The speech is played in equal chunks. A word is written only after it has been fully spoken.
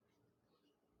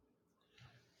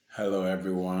Hello,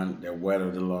 everyone. The word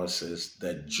of the Lord says,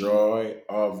 "The joy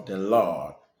of the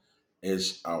Lord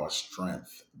is our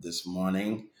strength." This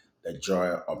morning, the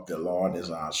joy of the Lord is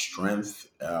our strength.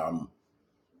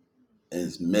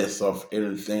 In midst of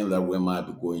anything that we might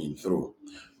be going through.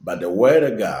 But the word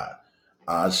of God,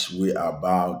 as we are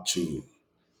about to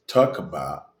talk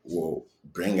about, will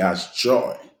bring us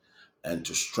joy and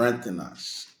to strengthen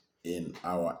us in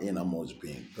our innermost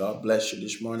being. God bless you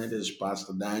this morning. This is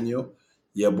Pastor Daniel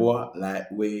Yeboah,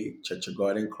 Lightweight Church of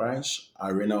God in Christ,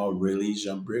 Arena of Release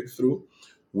and Breakthrough.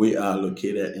 We are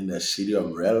located in the city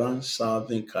of Redlands,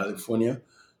 Southern California,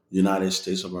 United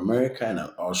States of America, and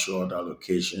also other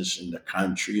locations in the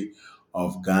country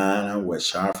of Ghana,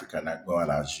 West Africa that God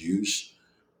has used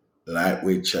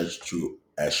Lightweight Church to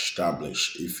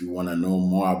establish. If you want to know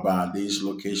more about these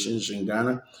locations in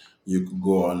Ghana, you could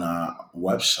go on our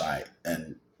website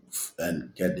and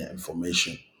get the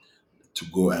information to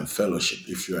go and fellowship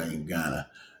if you are in Ghana,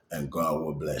 and God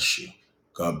will bless you.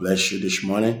 God bless you this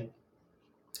morning.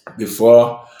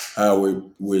 Before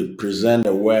we present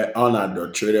the word,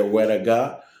 unadulterated word of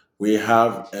God, we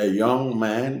have a young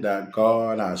man that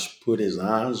God has put his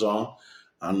hands on,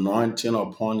 anointing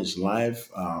upon his life,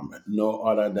 no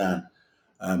other than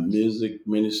music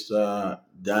minister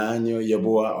Daniel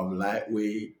Yeboah of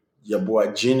Lightweight,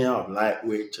 Yeboah Jr. of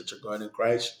Lightweight Church of God in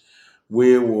Christ.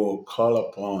 We will call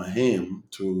upon him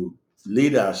to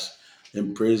lead us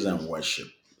in praise and worship.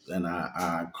 And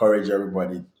I encourage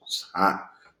everybody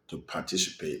to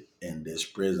participate in this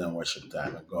praise and worship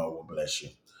time, and God will bless you.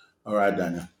 All right,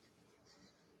 Daniel.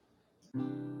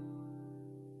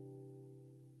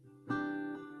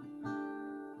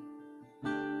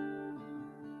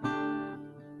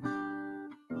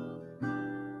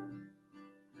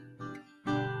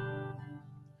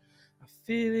 I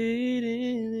feel it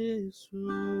in this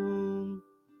room.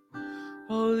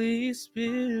 Holy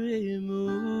Spirit,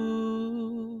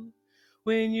 move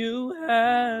when you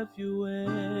have your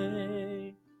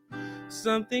way.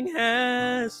 Something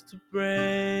has to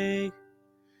break.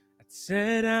 I'd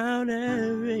set down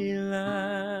every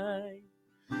lie,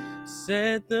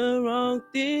 set the wrong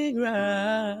thing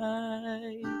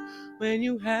right. When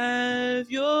you have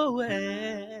your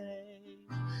way,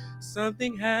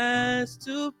 something has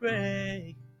to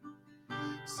break.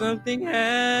 Something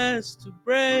has to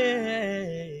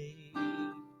break.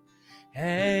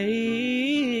 Hey,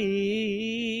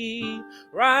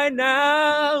 right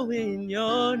now in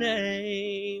your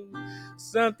name,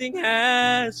 something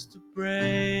has to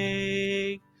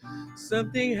break.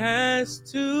 Something has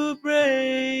to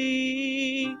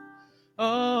break.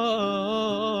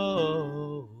 Oh,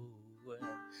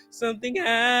 something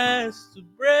has to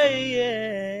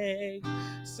break.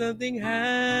 Something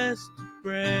has to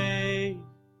break.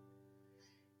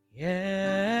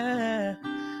 Yeah,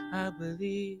 I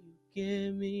believe you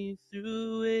get me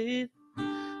through it.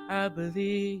 I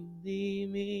believe you lead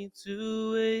me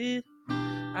to it.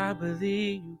 I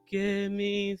believe you get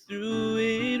me through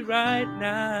it right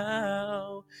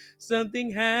now.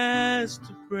 Something has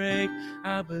to break.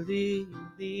 I believe you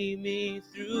lead me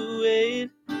through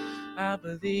it. I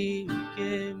believe you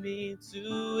get me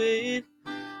to it.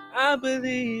 I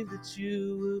believe that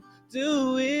you will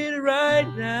do it right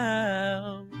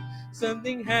now.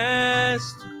 Something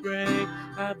has to break.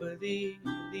 I believe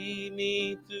you lead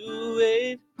me through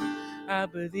it. I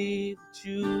believe that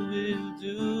you will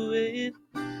do it.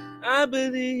 I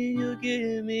believe you'll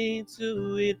get me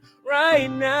to it right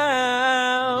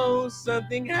now.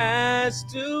 Something has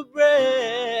to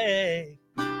break.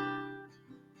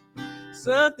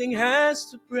 Something has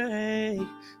to break.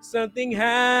 Something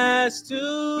has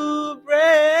to break.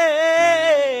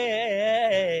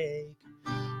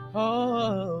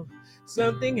 Oh,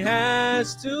 something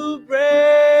has to break.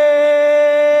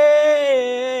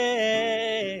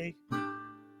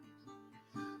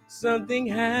 Something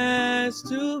has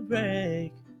to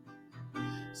break.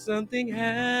 Something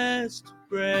has to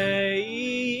break.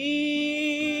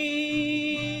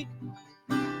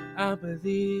 I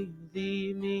believe you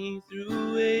lead me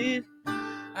through it.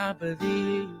 I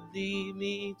believe you lead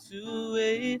me to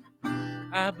it.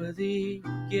 I believe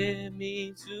you get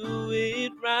me to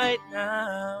it right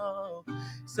now.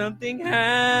 Something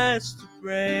has to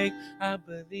break. I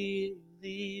believe you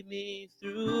lead me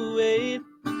through it.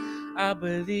 I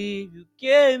believe you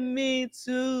get me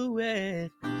to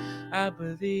it. I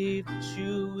believe that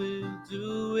you will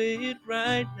do it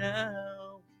right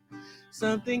now.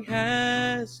 Something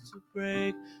has to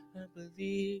break. I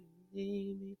believe you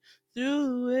lead me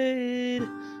through it.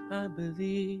 I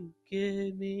believe you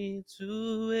get me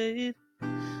to it.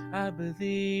 I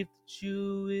believe that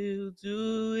you will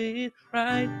do it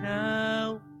right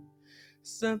now.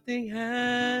 Something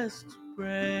has to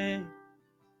break.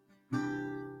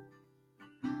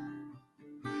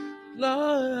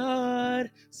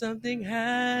 Lord, something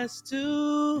has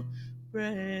to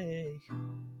break.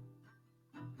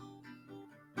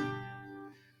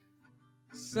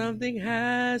 Something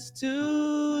has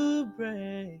to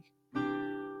break.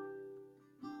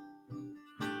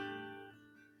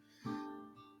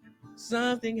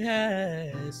 Something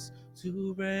has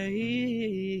to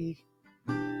break.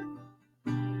 I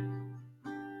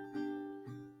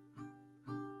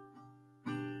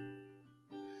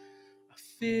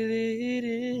feel it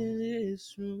in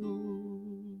this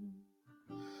room.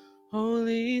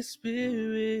 Holy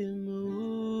Spirit,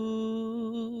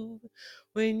 move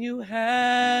when you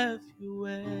have your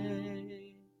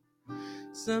way.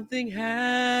 Something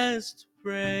has to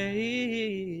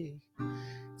break.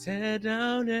 Tear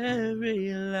down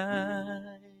every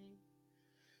lie.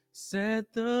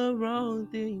 Set the wrong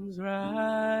things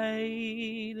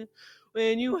right.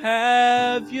 When you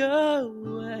have your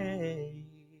way,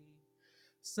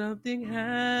 something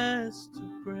has to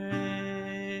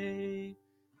break.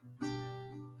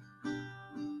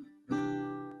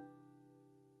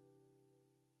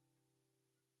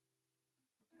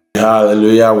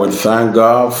 Hallelujah. We thank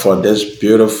God for this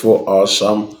beautiful,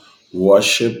 awesome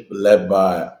worship led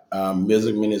by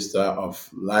music minister of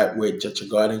Lightweight Church of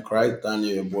God in Christ,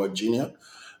 Daniel Boy Jr.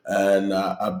 And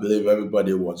I believe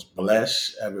everybody was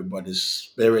blessed. Everybody's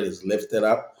spirit is lifted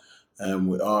up. And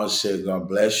we all say, God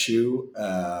bless you.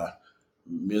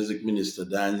 Music Minister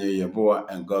Daniel Yaboa,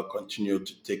 and God continue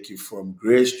to take you from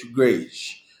grace to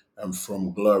grace and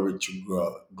from glory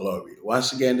to glory.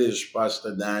 Once again, this is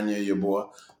Pastor Daniel Yaboa,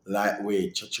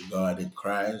 Lightweight Church of God in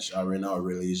Christ, Arena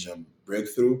Release and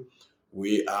Breakthrough.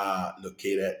 We are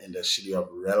located in the city of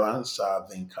Redland,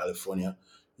 Southern California,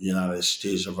 United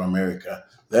States of America.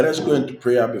 Let us go into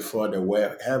prayer before the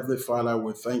word. Heavenly Father,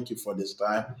 we thank you for this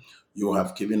time you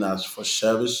have given us for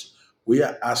service. We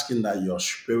are asking that your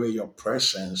spirit, your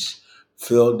presence,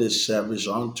 fill this service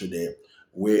on today.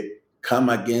 We come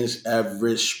against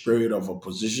every spirit of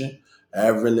opposition,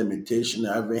 every limitation,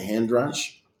 every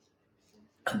hindrance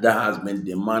that has been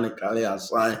demonically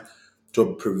assigned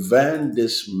to prevent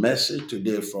this message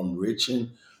today from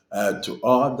reaching to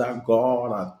all that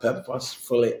God has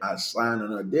purposefully assigned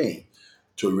and ordained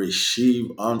to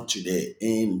receive on today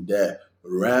in the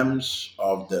realms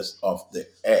of the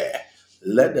air.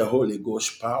 Let the Holy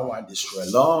Ghost power destroy.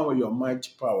 Lord, with your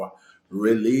mighty power,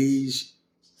 release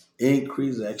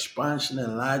increase, expansion,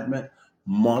 enlargement,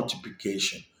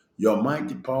 multiplication. Your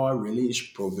mighty power release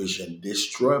provision,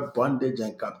 destroy bondage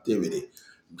and captivity.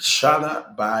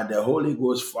 Shatter by the Holy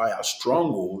Ghost fire,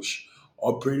 strongholds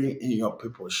operating in your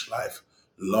people's life.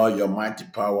 Lord, your mighty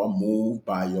power move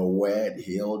by your word,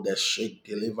 heal the sick,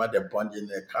 deliver the bondage and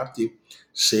the captive,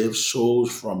 save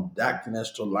souls from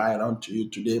darkness to light unto you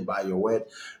today by your word,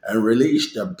 and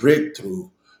release the breakthrough,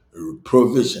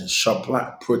 provision,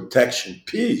 supply, protection,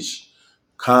 peace,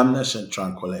 calmness, and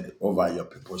tranquility over your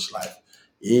people's life.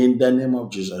 In the name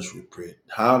of Jesus, we pray.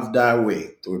 Have thy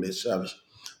way through this service.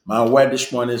 My word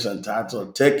this morning is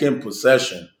entitled Taking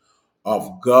Possession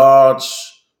of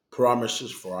God's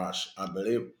Promises for Us. I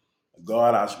believe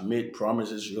God has made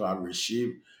promises. You have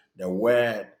received the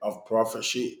word of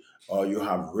prophecy, or you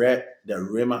have read the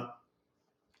Rhema,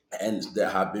 and there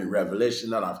have been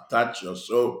revelations that have touched your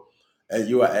soul, and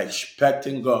you are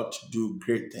expecting God to do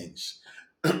great things.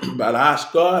 But as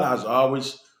God has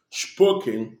always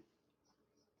spoken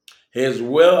his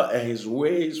will and his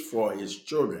ways for his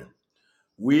children,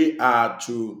 we are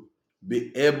to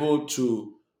be able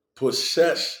to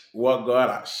possess what God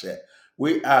has said.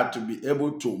 We are to be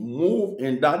able to move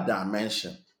in that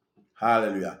dimension.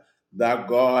 Hallelujah. That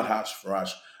God has for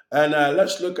us. And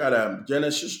let's look at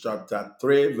Genesis chapter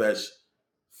 3, verse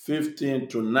 15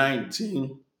 to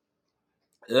 19.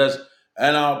 Yes,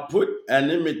 and I'll put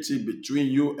enmity between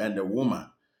you and the woman,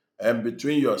 and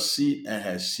between your seed and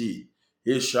her seed.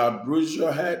 He shall bruise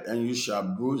your head, and you shall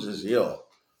bruise his heel.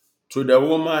 To the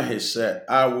woman he said,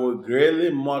 I will greatly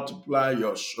multiply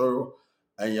your sorrow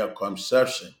and your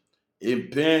conception. In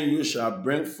pain you shall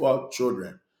bring forth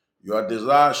children. Your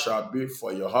desire shall be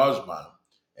for your husband,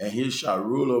 and he shall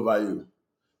rule over you.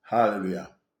 Hallelujah.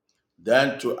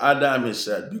 Then to Adam he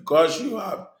said, because you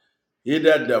have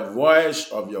heeded the voice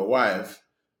of your wife,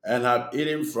 and have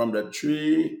eaten from the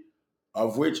tree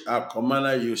of which I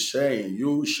commanded you, saying,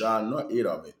 you shall not eat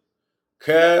of it.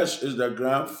 Cursed is the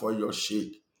ground for your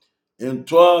sake. In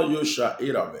toil you shall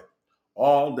eat of it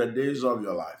all the days of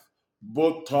your life.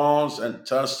 Both thorns and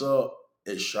tassel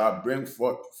it shall bring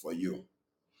forth for you,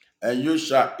 and you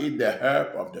shall eat the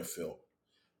herb of the field.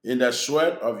 In the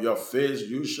sweat of your face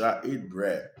you shall eat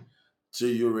bread till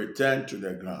you return to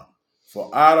the ground.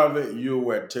 For out of it you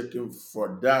were taken,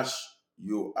 for dust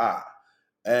you are,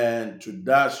 and to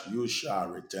dust you shall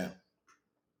return.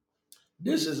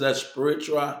 This is a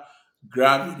spiritual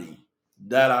gravity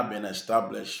that have been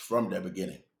established from the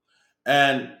beginning.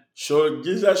 And so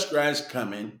Jesus Christ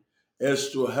coming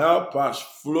is to help us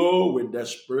flow with the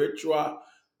spiritual,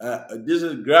 this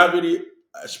is gravity,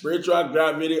 spiritual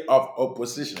gravity of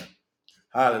opposition.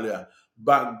 Hallelujah.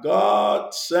 But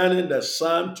God sending the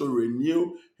Son to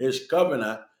renew his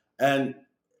covenant and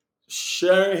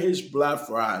sharing his blood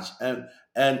for us and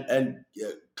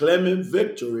claiming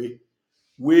victory,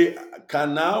 we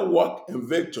can now walk in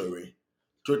victory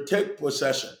to take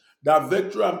possession. That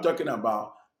victory I'm talking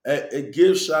about, it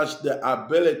gives us the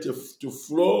ability to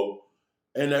flow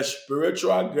in a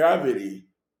spiritual gravity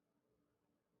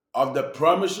of the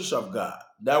promises of God,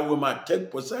 that we might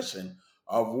take possession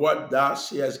of what thou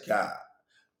seest, God,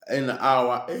 in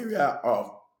our area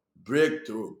of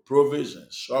breakthrough, provision,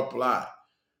 supply,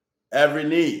 every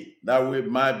need that we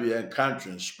might be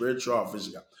encountering, spiritual or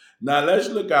physical. Now let's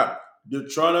look at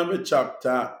Deuteronomy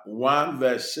chapter 1,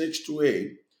 verse 6 to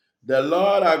 8. The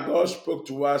Lord our God spoke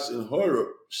to us in Horeb,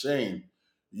 saying,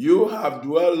 You have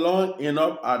dwelt long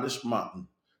enough at this mountain.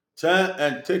 Turn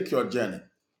and take your journey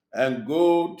and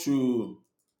go to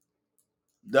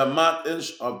the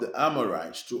mountains of the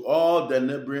Amorites, to all the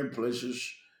neighboring places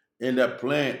in the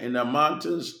plain, in the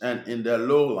mountains, and in the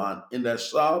lowland, in the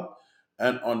south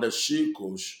and on the sea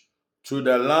coast, to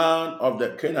the land of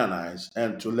the Canaanites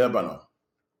and to Lebanon,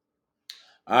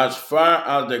 as far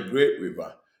as the great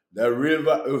river, the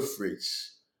river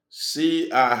Euphrates. See,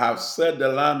 I have set the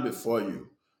land before you.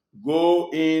 Go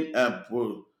in and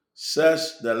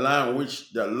possess the land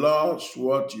which the Lord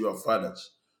swore to your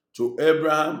fathers, to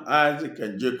Abraham, Isaac,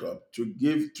 and Jacob, to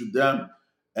give to them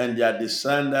and their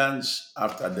descendants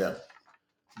after them.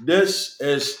 This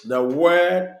is the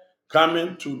word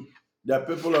coming to the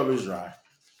people of Israel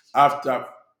after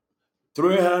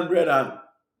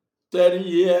 330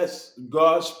 years.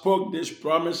 God spoke these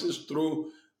promises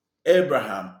through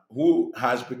Abraham, who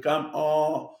has become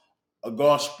all a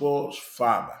gospel's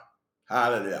father.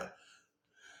 Hallelujah.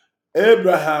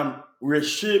 Abraham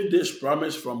received this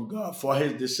promise from God for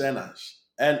his descendants,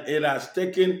 and it has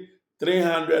taken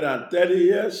 330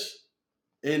 years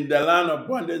in the land of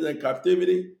bondage and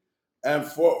captivity, and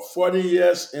for 40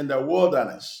 years in the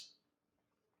wilderness.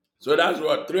 So that's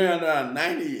what,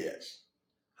 390 years.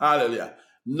 Hallelujah.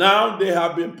 Now they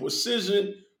have been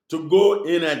positioned to go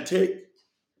in and take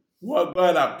what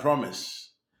God had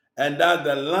promised, and that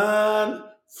the land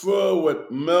filled with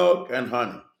milk and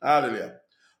honey. Hallelujah.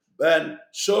 And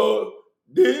so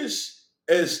this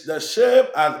is the same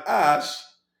as us,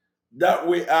 that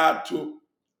we are to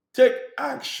take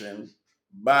action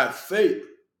by faith,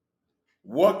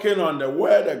 working on the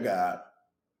word of God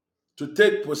to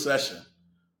take possession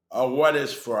of what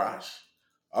is for us,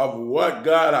 of what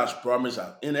God has promised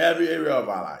us in every area of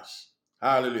our lives.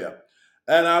 Hallelujah.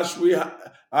 And as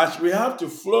we have to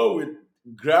flow with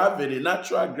gravity,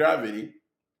 natural gravity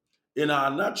in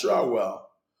our natural world,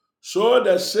 so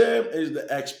the same is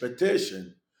the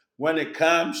expectation when it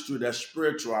comes to the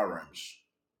spiritual realms.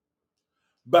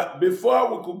 But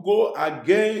before we could go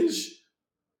against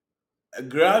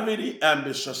gravity and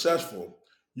be successful,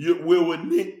 we will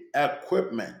need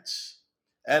equipment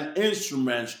and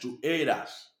instruments to aid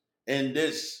us in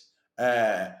this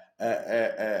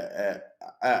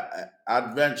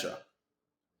adventure.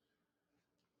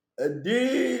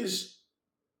 These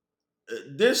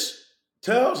This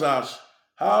tells us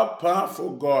how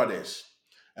powerful God is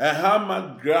and how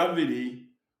much gravity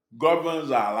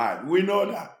governs our life. We know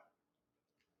that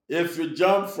if you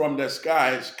jump from the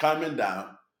sky, it's coming down,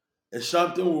 it's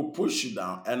something will push you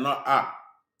down and not up.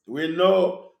 We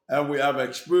know and we have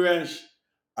experienced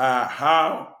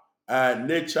how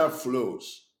nature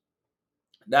flows,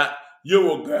 that you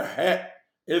will get hurt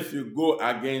if you go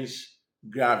against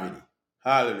gravity.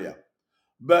 Hallelujah.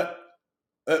 But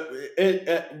uh,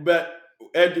 but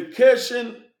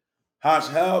education has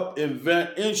helped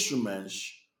invent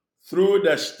instruments through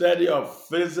the study of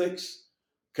physics,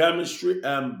 chemistry,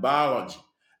 and biology.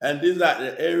 And these are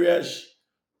the areas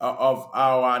of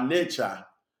our nature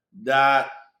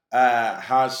that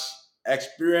has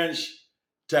experienced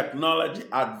technology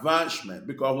advancement.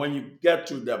 Because when you get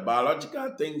to the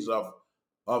biological things of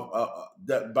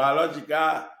the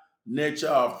biological nature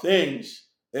of things,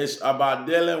 it's about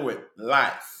dealing with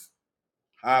life.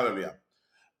 Hallelujah.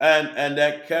 And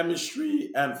the chemistry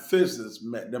and physics,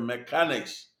 the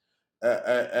mechanics,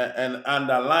 and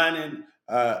underlining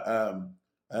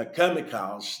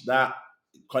chemicals that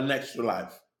connects to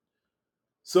life.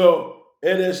 So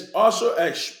it is also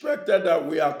expected that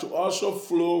we are to also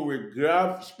flow with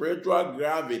spiritual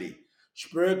gravity,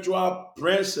 spiritual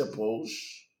principles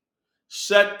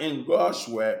set in God's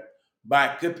word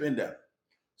by keeping them.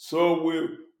 So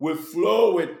we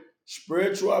flow with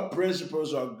spiritual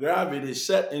principles of gravity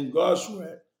set in God's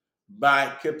word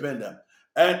by keeping them.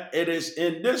 And it is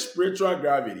in this spiritual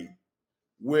gravity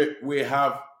we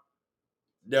have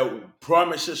the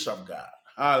promises of God.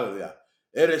 Hallelujah.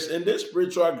 It is in this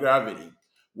spiritual gravity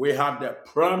we have the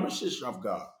promises of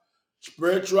God.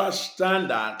 Spiritual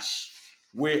standards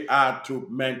we are to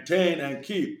maintain and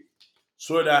keep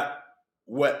so that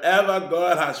whatever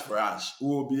God has for us, we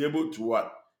will be able to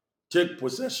what? Take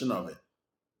possession of it.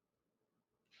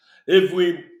 If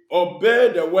we obey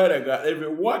the word of God, if we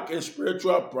walk in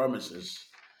spiritual promises,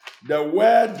 the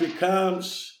word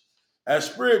becomes a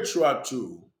spiritual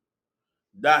tool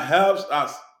that helps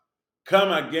us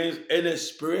come against any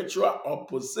spiritual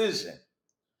opposition,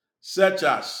 such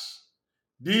as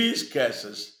these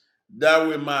curses that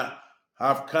we might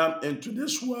have come into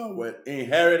this world with,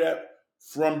 inherited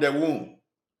from the womb,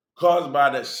 caused by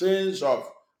the sins of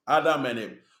Adam and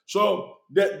Eve. So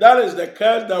that is the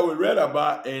curse that we read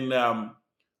about in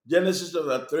Genesis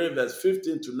chapter 3, verse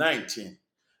 15 to 19.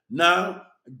 Now,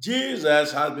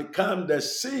 Jesus has become the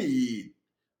seed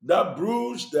that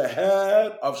bruised the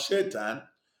head of Satan,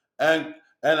 and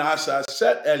as I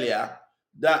said earlier,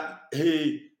 that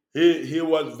he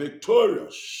was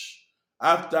victorious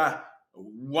after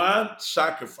one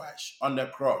sacrifice on the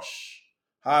cross.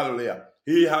 Hallelujah.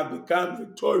 He has become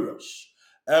victorious.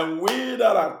 And we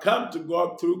that have come to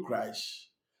God through Christ,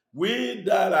 we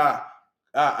that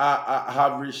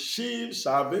have received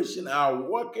salvation, are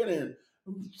working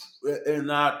in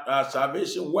our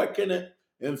salvation, working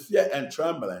in fear and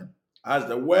trembling, as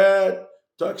the word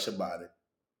talks about it.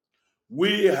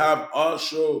 We have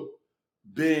also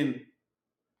been,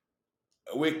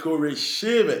 we could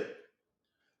receive it.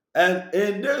 And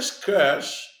in this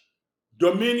curse,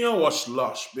 dominion was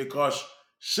lost because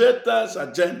Satan's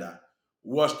agenda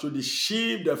was to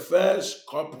deceive the first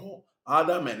couple,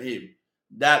 Adam and Eve,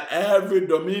 that every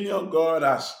dominion God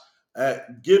has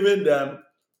given them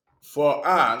for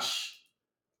us,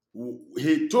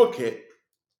 he took it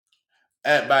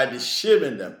by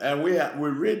deceiving them. And we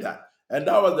read that. And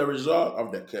that was the result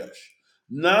of the curse.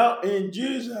 Now in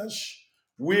Jesus,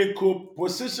 we could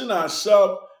position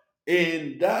ourselves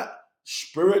in that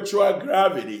spiritual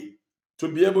gravity to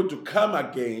be able to come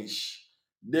against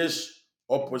this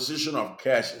opposition of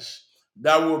curses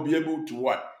that will be able to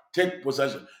what? Take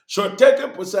possession. So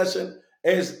taking possession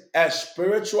is a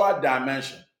spiritual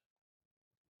dimension.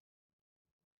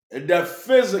 The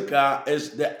physical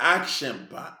is the action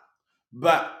part,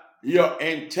 but your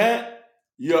intent,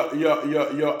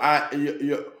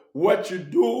 what you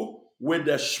do with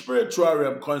the spiritual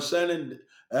realm concerning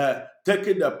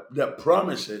taking the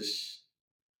promises,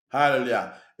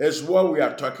 hallelujah, is what we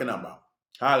are talking about.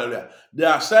 Hallelujah. There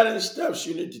are certain steps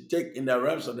you need to take in the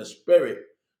realms of the spirit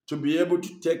to be able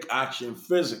to take action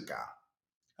physical.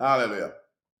 Hallelujah.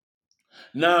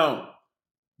 Now,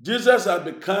 Jesus has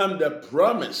become the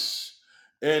promise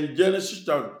in Genesis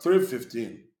chapter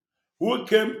 3:15, who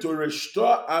came to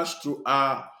restore us to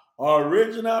our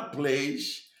original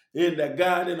place in the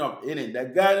Garden of Eden. The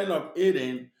Garden of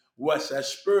Eden was a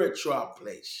spiritual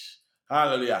place.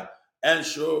 Hallelujah. And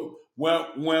so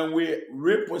when we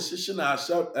reposition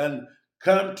ourselves and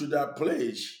come to that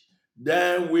place,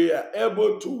 then we are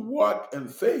able to walk in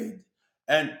faith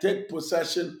and take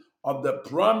possession of the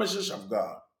promises of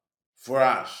God for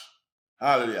us.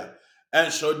 Hallelujah.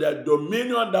 And so the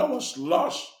dominion that was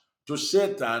lost to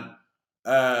Satan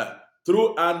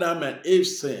through Adam and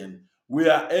Eve's sin, we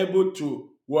are able to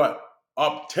what?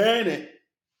 Obtain it,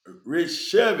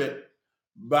 receive it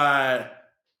by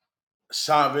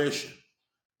salvation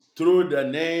through the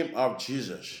name of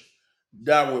Jesus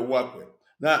that we work with.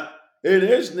 Now, in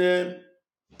his name,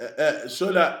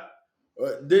 so that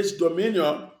this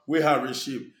dominion we have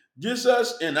received.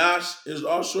 Jesus in us is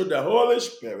also the Holy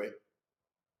Spirit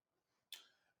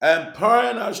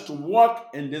empowering us to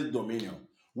walk in this dominion.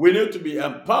 We need to be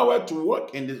empowered to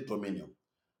walk in this dominion,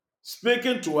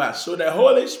 speaking to us. So the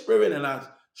Holy Spirit in us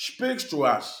speaks to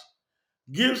us,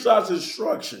 gives us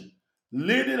instruction,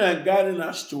 leading and guiding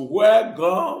us to where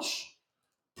God's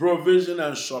provision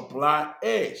and supply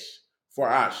is for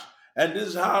us. And this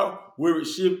is how we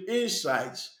receive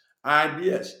insights,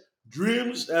 ideas,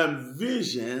 dreams, and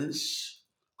visions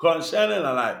concerning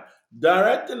our life,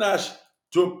 directing us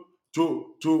to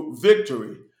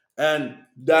victory and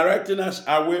directing us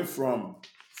away from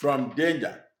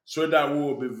danger so that we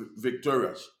will be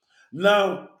victorious.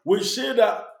 Now we see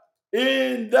that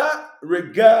in that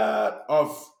regard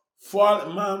of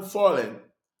man falling,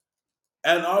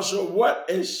 and also what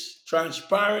is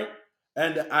transpiring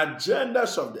and the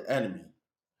agendas of the enemy,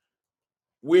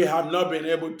 we have not been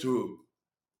able to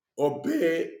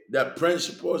obey the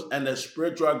principles and the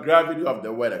spiritual gravity of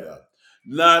the word of God.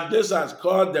 Now, this has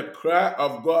caused the cry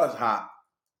of God's heart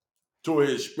to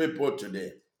his people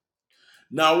today.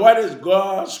 Now, what is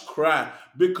God's cry?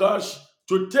 Because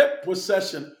to take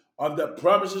possession of the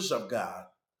promises of God,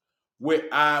 we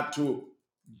are to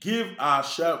give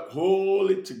ourselves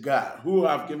wholly to God, who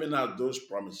have given us those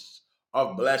promises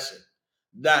of blessing,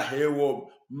 that he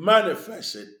will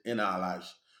manifest it in our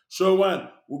lives. So when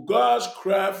God's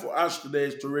cry for us today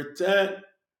is to return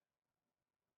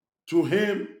to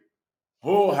him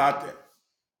wholehearted,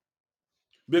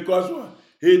 because what?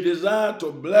 He desired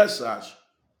to bless us,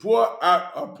 pour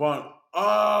out upon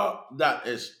all that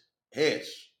is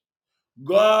his.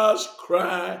 God's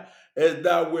cry is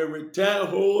that we return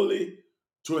wholly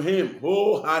to him,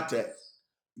 wholehearted.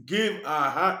 Give our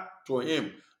heart to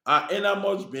him. Our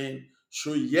innermost being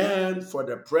should yearn for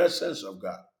the presence of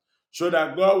God, so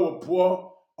that God will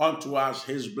pour unto us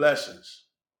his blessings.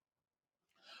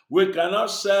 We cannot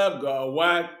serve God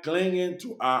while clinging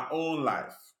to our own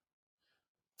life.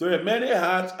 So many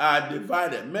hearts are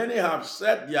divided. Many have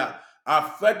set their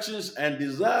affections and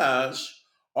desires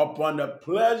upon the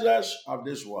pleasures of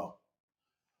this world.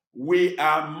 We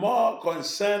are more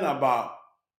concerned about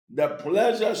the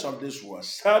pleasures of this world,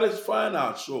 satisfying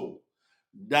our soul,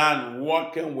 than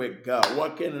walking with God,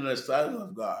 walking in the silence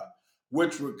of God,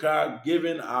 which requires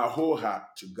giving our whole heart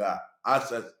to God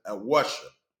as a worship.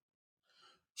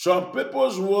 Some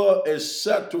people's will is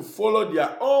set to follow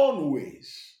their own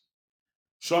ways.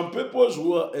 Some people's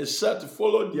will is set to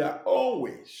follow their own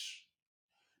ways.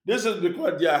 This is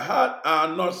because their heart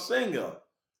are not single,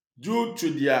 due to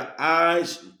their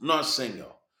eyes not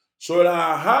single. So that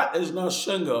our heart is not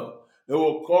single, it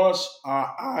will cause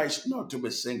our eyes not to be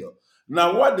single.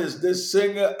 Now, what is this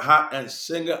single heart and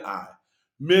single eye?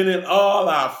 Meaning all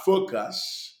our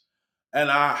focus and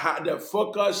our heart, the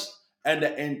focus and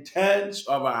the intents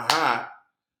of our heart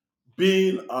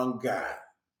being on God.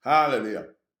 Hallelujah.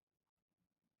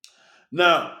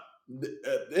 Now,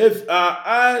 if our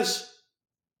eyes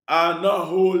are not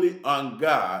wholly on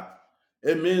God,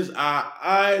 it means our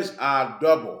eyes are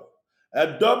double.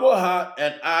 A double heart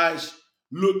and eyes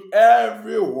look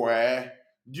everywhere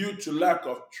due to lack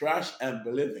of trust and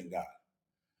belief in God.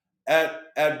 A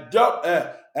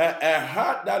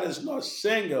heart that is not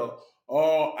single,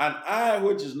 or an eye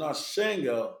which is not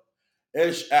single,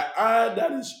 is an eye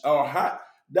that is, or heart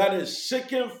that is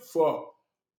seeking for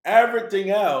everything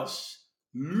else,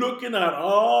 looking at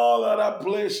all other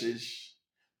places,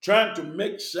 trying to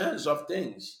make sense of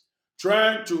things,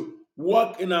 trying to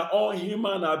work in our own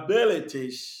human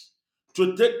abilities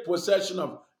to take possession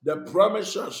of the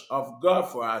promises of God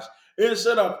for us,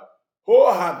 instead of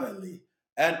wholeheartedly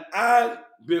and I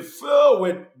be filled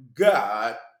with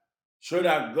God, so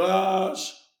that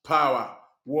God's power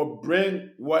will bring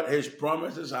what his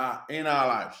promises are in our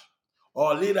lives,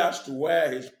 or lead us to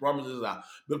where his promises are.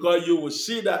 Because you will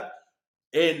see that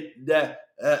in the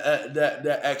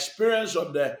experience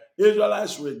of the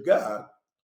Israelites with God,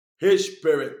 his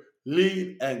spirit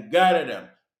lead and guided them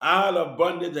out of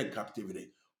bondage and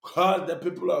captivity, caused the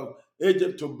people of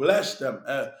Egypt to bless them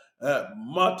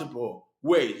multiple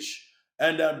ways,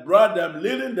 and then brought them,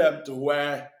 leading them to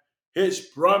where his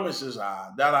promises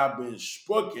are that have been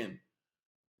spoken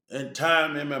in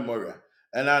time immemorial.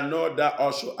 And I know that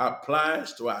also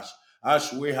applies to us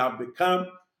as we have become,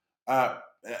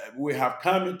 we have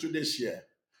come into this year.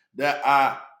 There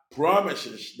are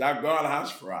promises that God has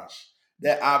for us.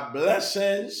 There are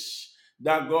blessings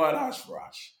that God has for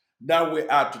us that we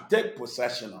are to take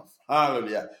possession of.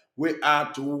 Hallelujah. We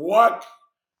are to walk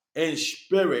in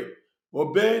spirit,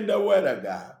 obeying the word of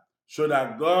God, so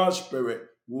that God's spirit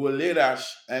will lead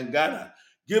us and guide us.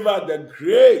 Give us the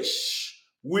grace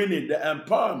we need, the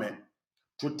empowerment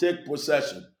to take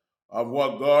possession of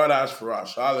what God has for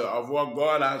us, hallelujah, of what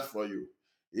God has for you,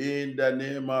 in the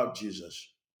name of Jesus.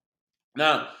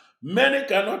 Now, many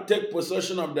cannot take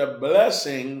possession of the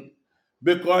blessing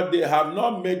because they have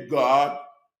not made God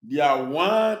their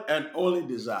one and only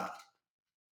desire.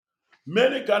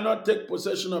 Many cannot take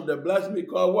possession of the blessing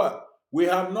because what? We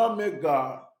have not made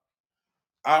God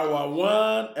our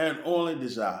one and only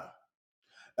desire.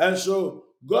 And so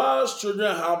God's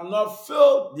children have not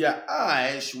filled their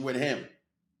eyes with him.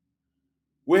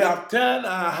 We have turned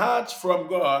our hearts from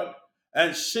God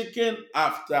and seeking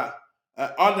after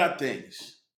other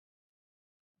things.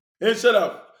 Instead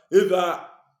of, if our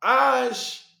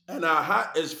eyes and our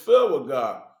heart is filled with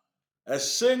God, a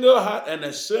single heart and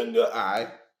a single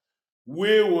eye,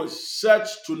 we will search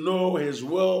to know his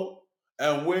will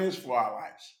and ways for our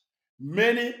lives.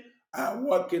 Many are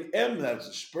walking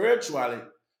aimlessly spiritually,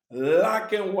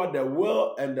 lacking what the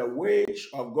will and the ways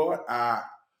of God are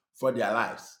for their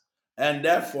lives. And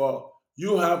therefore,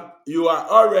 you are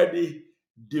already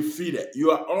defeated.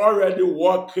 You are already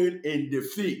walking in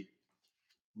defeat,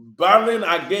 battling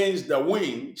against the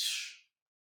winds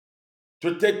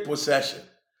to take possession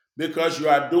because you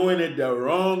are doing it the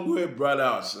wrong way, brother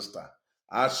or sister,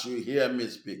 as you hear me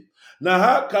speak. Now,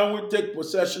 how can we take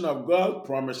possession of God's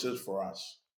promises for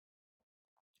us?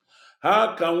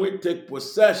 How can we take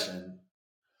possession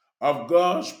of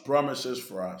God's promises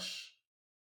for us?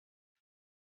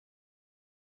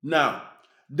 Now,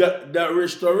 the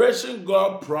restoration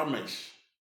God promised,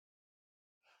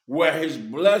 where his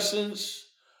blessings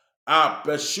are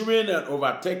pursuing and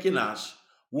overtaking us,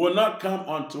 will not come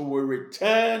until we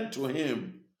return to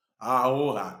him our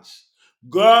whole hearts.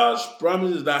 God's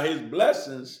promise is that his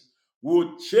blessings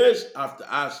will chase after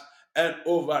us and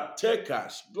overtake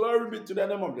us. Glory be to the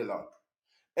name of the Lord.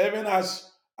 Even as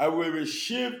I will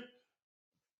receive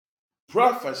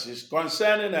prophecies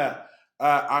concerning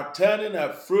attending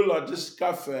a free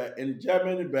logistical fair in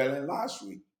Germany, Berlin last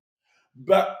week.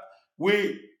 But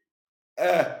we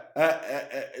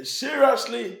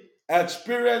seriously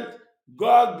experienced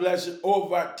God's blessing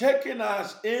overtaking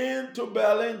us into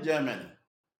Berlin, Germany.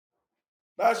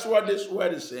 That's what this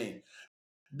word is saying.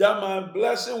 That my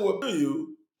blessing will be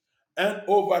you and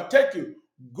overtake you.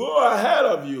 Go ahead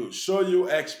of you so you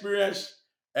experience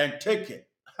and take it.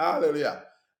 Hallelujah.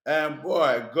 And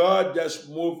boy, God just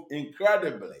moved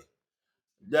incredibly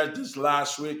just this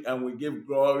last week, and we give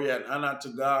glory and honor to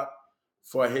God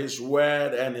for his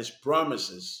word and his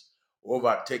promises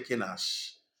overtaking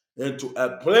us into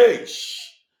a place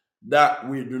that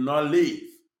we do not leave.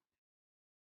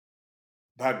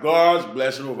 But God's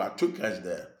blessing overtook us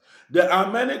there. There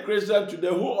are many Christians today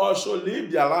who also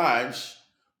live their lives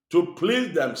to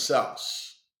please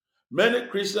themselves. Many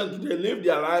Christians today live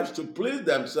their lives to please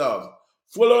themselves,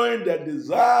 following the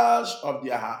desires of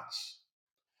their hearts.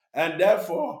 And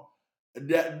therefore,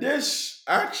 this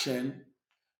action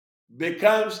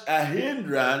becomes a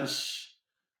hindrance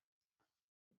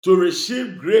to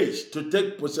receive grace, to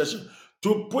take possession,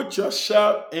 to put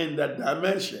yourself in the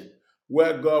dimension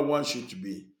where God wants you to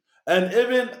be. And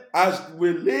even as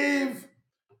we live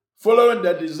following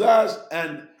the desires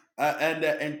and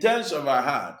the intents of our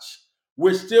hearts,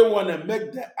 we still want to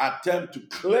make the attempt to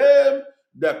claim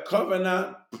the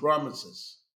covenant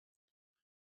promises.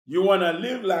 You want to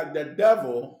live like the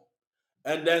devil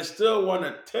and then still want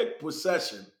to take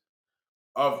possession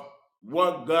of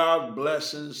what God's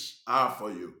blessings are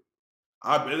for you.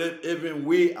 I believe even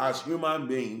we as human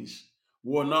beings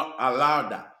will not allow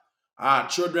that. Our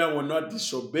children will not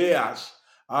disobey us.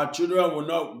 Our children will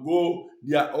not go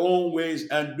their own ways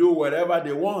and do whatever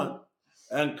they want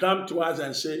and come to us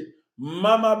and say,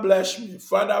 Mama bless me,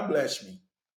 Father bless me.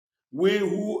 We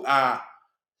who are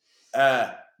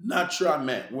natural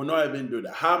men will not even do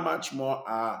that. How much more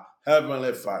our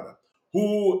Heavenly Father,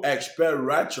 who expect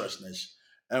righteousness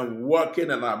and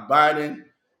working and abiding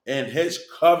in his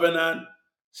covenant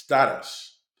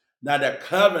status. Now, the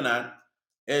covenant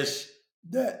is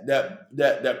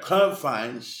the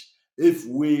confines. If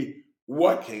we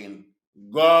working,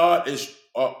 God is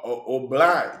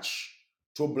obliged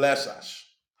to bless us.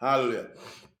 Hallelujah.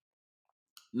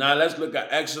 Now, let's look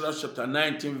at Exodus chapter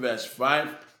 19, verse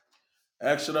 5.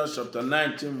 Exodus chapter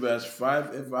 19, verse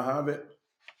 5, if I have it.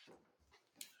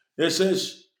 It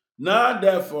says, Now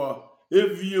therefore,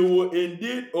 if you will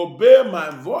indeed obey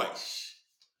my voice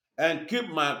and keep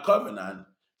my covenant,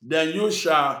 then you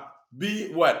shall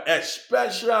be what? A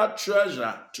special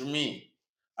treasure to me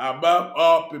above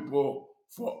all people,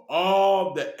 for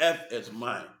all the earth is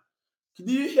mine.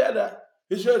 Do you hear that?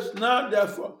 He says, Now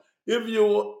therefore, if you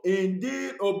will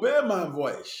indeed obey my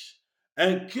voice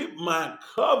and keep my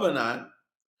covenant,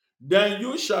 then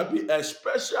you shall be a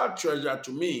special treasure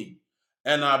to me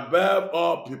and above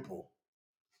all people.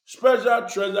 Special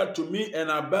treasure to me and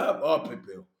above all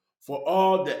people. For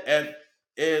all the earth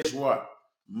is what?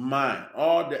 Mine.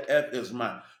 All the earth is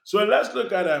mine. So let's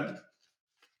look at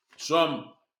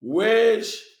some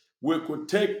ways we could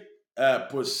take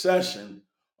possession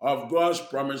of God's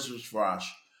promises for us.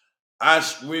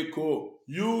 As we could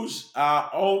use our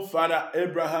own father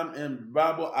Abraham in the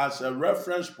Bible as a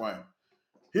reference point.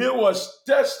 He was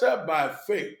tested by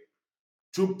faith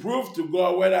to prove to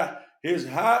God whether his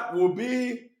heart will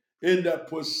be in the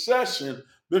possession.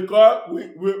 Because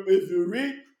if you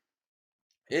read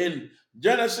in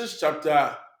Genesis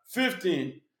chapter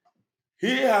 15,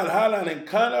 he had an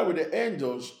encounter with the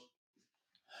angels,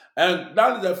 and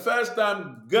that is the first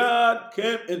time God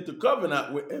came into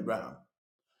covenant with Abraham.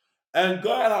 And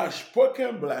God has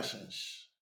spoken blessings.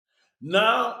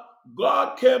 Now,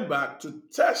 God came back to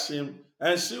test him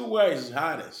and see where his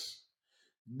heart is.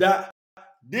 That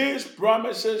these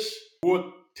promises would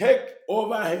take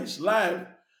over his life,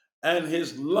 and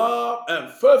his love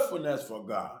and faithfulness for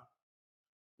God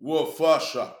will fall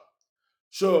short.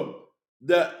 So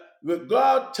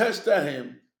God tested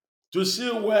him to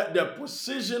see where the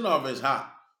position of his heart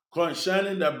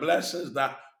concerning the blessings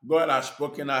that God has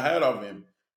spoken ahead of him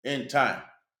in time.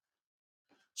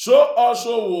 So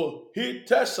also will he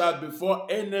test us before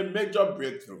any major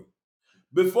breakthrough.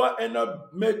 Before any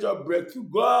major breakthrough,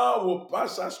 God will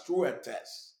pass us through a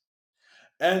test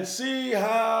and see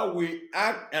how we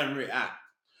act and react.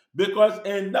 Because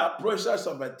in that process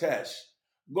of a test,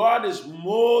 God is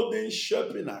molding,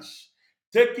 shaping us,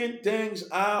 taking things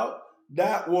out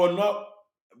that will not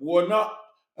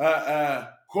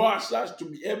cause us to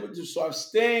be able to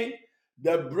sustain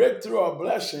the breakthrough or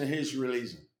blessing He's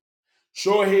releasing.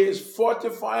 So He is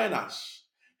fortifying us.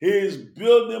 He is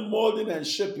building, molding, and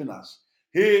shaping us.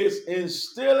 He is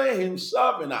instilling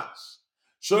Himself in us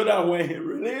so that when He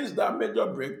releases that major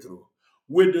breakthrough,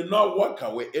 we do not walk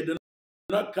away. It do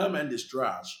not come and destroy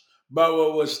us, but we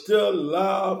will still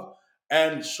love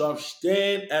and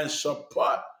sustain and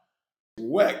support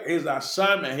work, His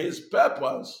assignment, His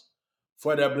purpose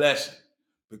for the blessing.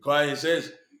 Because He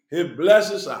says He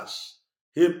blesses us.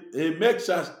 He makes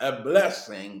us a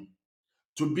blessing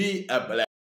to be a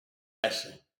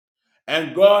blessing.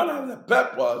 And God has a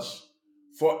purpose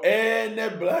for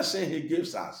any blessing He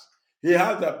gives us. He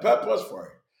has a purpose for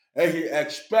it. And He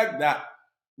expects that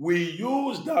we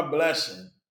use that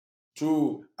blessing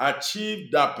to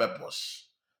achieve that purpose.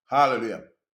 Hallelujah.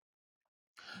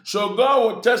 So God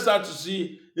will test us to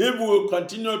see if we will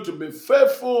continue to be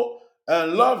faithful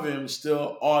and love Him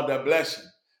still, or the blessing.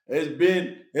 It's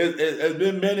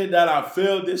been many that have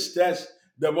failed this test.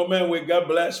 The moment we get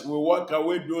blessed, we walk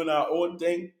away doing our own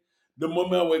thing. The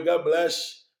moment we get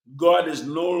blessed, God is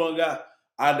no longer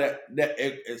at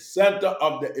the center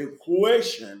of the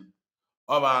equation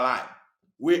of our life.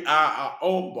 We are our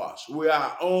own boss. We are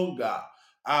our own God.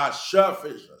 Our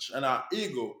selfishness and our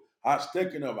ego has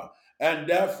taken over. And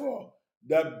therefore,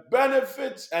 the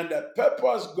benefits and the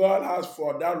purpose God has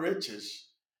for that riches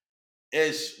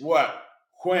is what?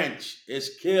 Quenched,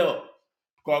 is killed.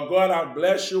 Because God has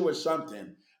blessed you with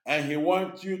something and He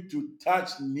wants you to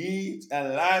touch needs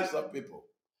and lives of people.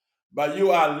 But you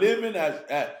are living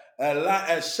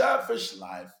a selfish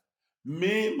life.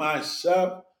 Me,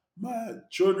 myself, my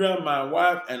children, my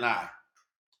wife, and I.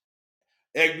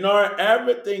 Ignore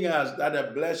everything else that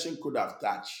a blessing could have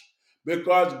touched.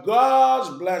 Because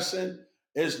God's blessing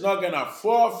is not going to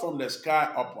fall from the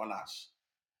sky upon us.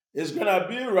 It's going to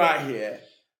be right here.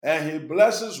 And He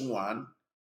blesses one,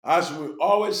 as we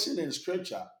always see in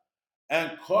Scripture,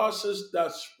 and causes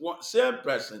that same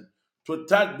person to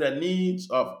touch the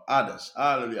needs of others.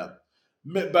 Hallelujah.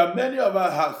 But many of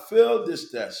us have failed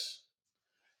this test.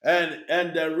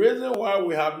 And the reason why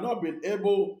we have not been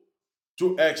able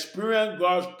to experience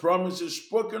God's promises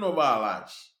spoken over our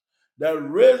lives, the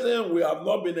reason we have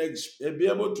not be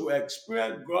able to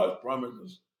experience God's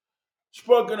promises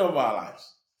spoken over our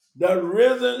lives, the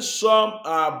reason some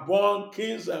are born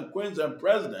kings and queens and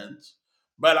presidents,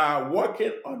 but are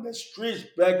walking on the streets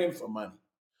begging for money,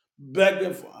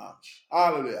 begging for alms.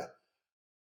 Hallelujah.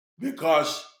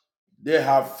 Because they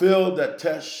have failed the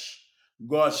test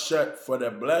God set for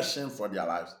the blessing for their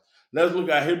lives. Let's look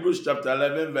at Hebrews chapter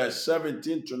 11, verse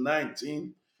 17 to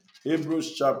 19.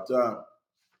 Hebrews chapter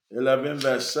 11,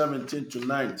 verse 17 to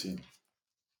 19.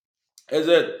 It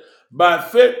said, by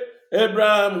faith,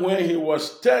 Abraham, when he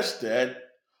was tested,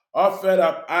 offered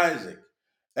up Isaac.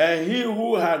 And he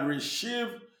who had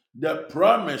received the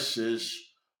promises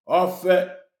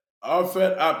offered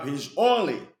up his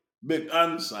only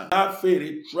begotten son. That faith,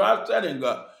 he trusted in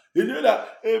God. He knew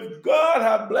that if God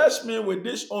had blessed me with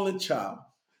this only child,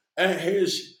 and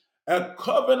he's a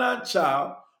covenant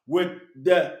child with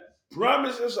the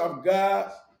promises of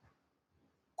God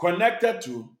connected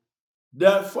to,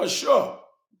 then for sure,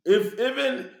 if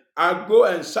even I go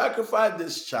and sacrifice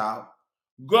this child,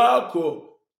 God could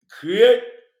create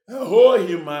a whole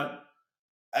human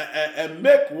and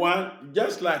make one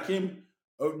just like him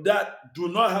that do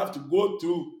not have to go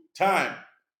through time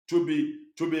to be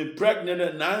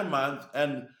impregnated 9 months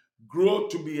and grow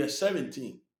to be a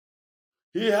 17.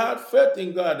 He had faith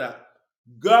in God that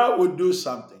God would do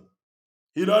something.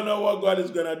 He don't know what God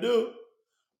is going to do,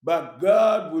 but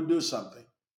God will do something.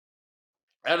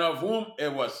 and of whom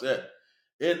it was said,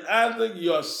 in Isaac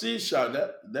your seed shall,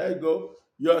 there you go,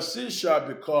 your seed shall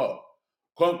be called,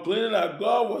 concluding that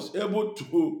God was able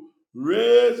to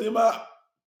raise him up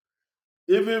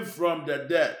even from the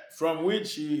dead, from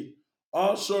which he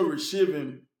also received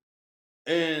him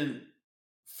in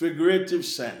figurative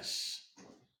sense.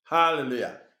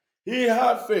 Hallelujah. He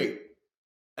had faith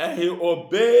and he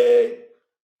obeyed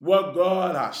what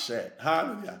God has said.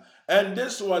 Hallelujah. And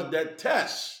this was the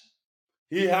test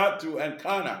he had to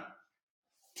encounter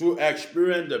to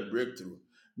experience the breakthrough.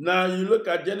 Now you look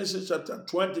at Genesis chapter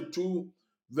 22,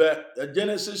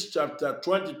 Genesis chapter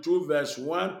 22, verse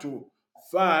 1 to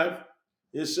 5.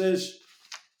 It says,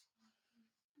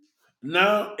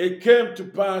 now it came to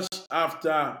pass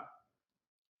after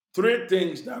three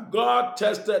things that God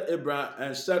tested Abraham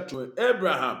and said to him,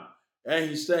 Abraham, and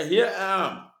he said, here I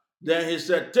am. Then he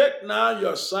said, take now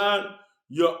your son,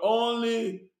 your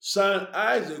only son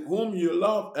Isaac, whom you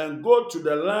love, and go to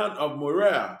the land of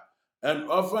Moriah and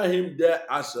offer him there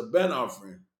as a burnt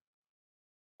offering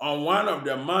on one of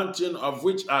the mountains of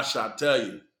which I shall tell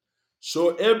you.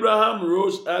 So Abraham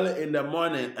rose early in the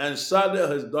morning and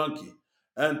saddled his donkey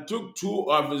and took two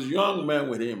of his young men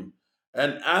with him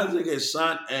and Isaac his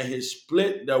son, and he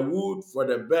split the wood for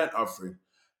the burnt offering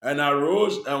and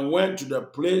arose and went to the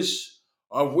place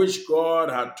of which God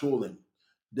had told him.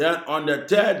 Then on the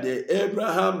third day,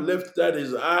 Abraham lifted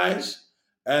his eyes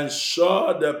and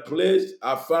saw the place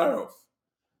afar off.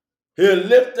 He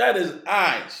lifted his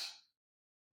eyes.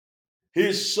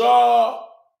 He saw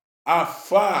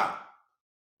afar.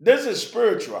 This is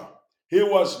spiritual. He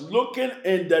was looking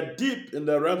in the deep, in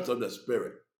the realms of the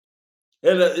spirit.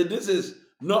 And this is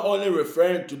not only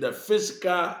referring to the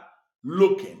physical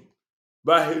looking,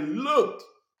 but he looked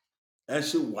and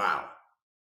said, wow,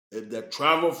 if the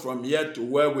travel from here to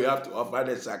where we have to offer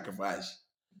the sacrifice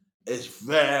is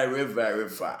very, very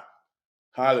far.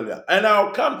 Hallelujah. And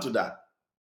I'll come to that.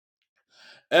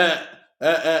 And,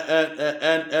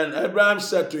 and Abraham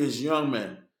said to his young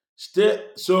men, stay.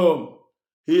 So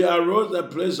he arose the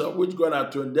place of which God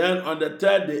had told him. Then on the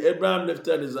third day, Abraham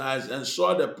lifted his eyes and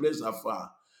saw the place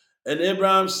afar. And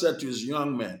Abraham said to his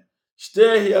young men,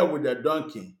 stay here with the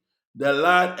donkey, the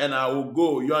lad, and I will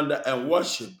go yonder and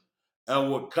worship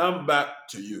and will come back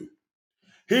to you.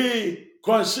 He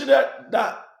considered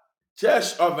that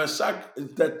test of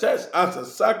the test as a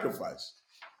sacrifice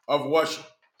of worship.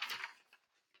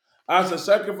 As a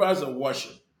sacrifice of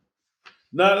worship.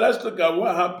 Now let's look at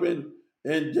what happened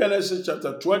in Genesis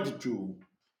chapter 22,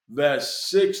 verse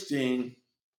 16.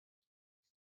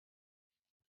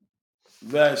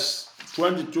 Verse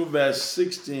 22, verse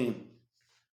 16.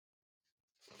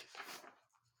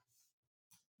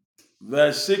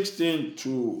 Verse 16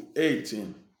 to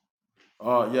 18.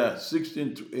 Oh, yeah,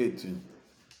 16 to 18.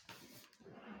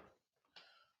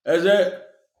 As a,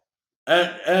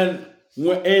 and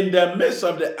in the midst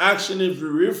of the action, if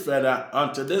you read further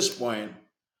unto this point,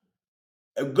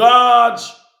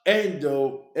 God's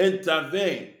angel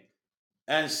intervened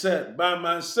and said, by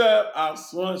myself I've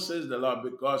sworn, says the Lord,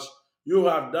 because you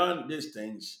have done these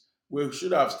things. We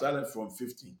should have started from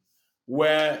 15,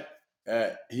 where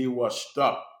he was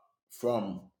stopped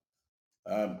from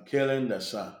killing the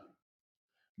son.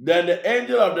 Then the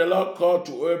angel of the Lord called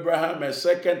to Abraham a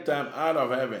second time out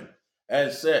of heaven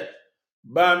and said,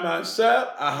 by myself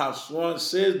I have sworn,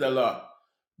 says the Lord,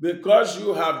 because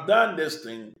you have done this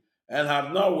thing and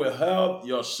have not withheld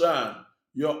your son,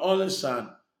 your only son,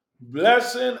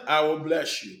 blessing I will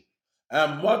bless you,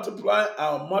 and multiply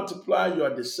I will multiply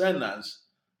your descendants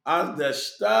as the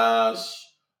stars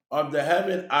of the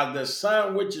heaven, as the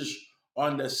sun which is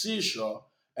on the seashore,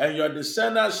 and your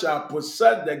descendants shall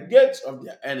possess the gates of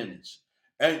their enemies.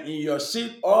 And in your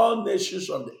seed all nations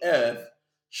of the earth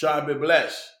shall be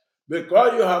blessed,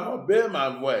 because you have obeyed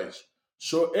my voice.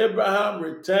 So Abraham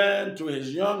returned to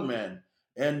his young men,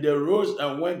 and they rose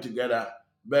and went together,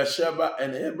 Beersheba,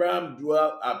 and Abraham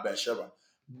dwelt at Beersheba.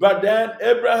 But then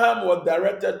Abraham was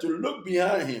directed to look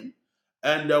behind him,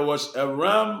 and there was a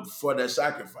ram for the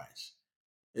sacrifice.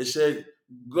 He said,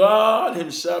 God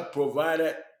himself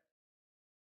provided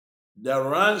the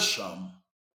ransom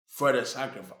for the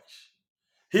sacrifice.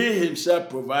 He himself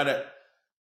provided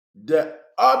the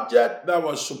object that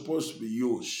was supposed to be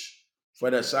used for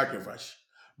the sacrifice.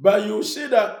 But you see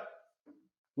that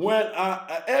when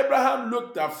Abraham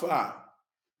looked afar,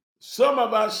 some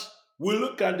of us, we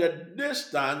look at the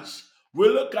distance, we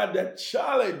look at the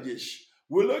challenges,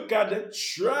 we look at the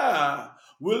trial,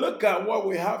 we look at what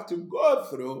we have to go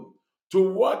through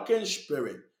to walk in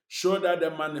spirit, so that the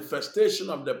manifestation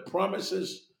of the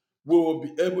promises we will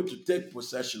be able to take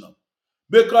possession of.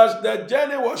 Because the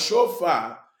journey was so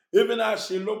far, even as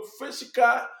he looked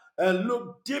physical and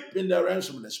looked deep in the realms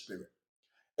of the spirit.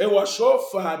 It was so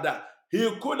far that he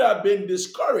could have been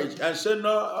discouraged and said,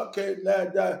 no, okay,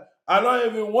 I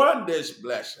don't even want this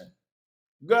blessing.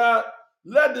 God,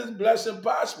 let this blessing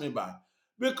pass me by.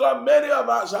 Because many of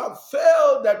us have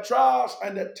failed the trials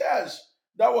and the tests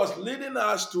that was leading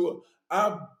us to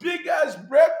our biggest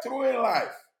breakthrough in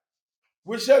life.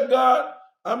 We said, God,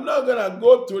 I'm not going to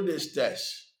go through this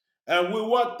test. And we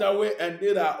walked away and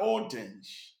did our own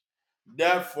things.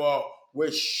 Therefore,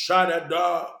 we shut a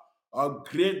door of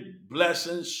great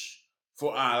blessings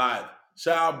for our life.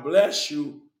 So I bless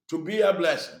you to be a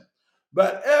blessing.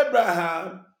 But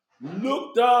Abraham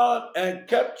looked on and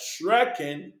kept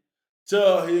trekking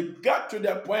till he got to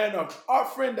the point of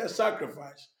offering the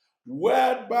sacrifice,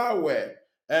 word by word,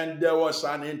 and there was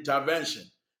an intervention.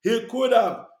 He could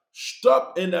have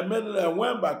stopped in the middle and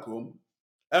went back home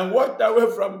and walked away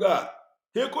from God.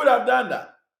 He could have done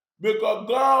that because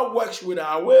God works with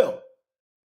our will.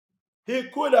 He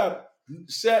could have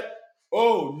said,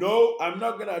 oh, no, I'm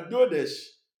not going to do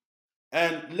this,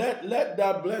 and let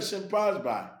that blessing pass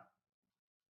by.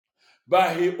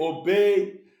 But he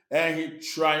obeyed and he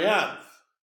triumphed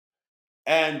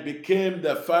and became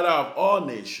the father of all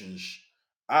nations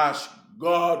as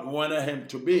God wanted him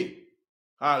to be.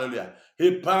 Hallelujah.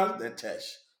 He passed the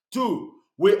test. Two,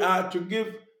 we are to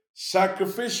give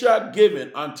sacrificial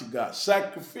giving unto God.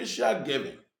 Sacrificial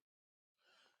giving.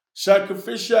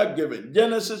 Sacrificial giving.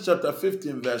 Genesis chapter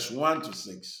 15, verse 1 to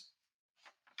 6.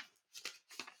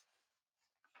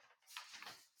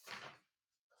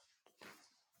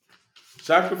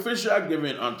 Sacrificial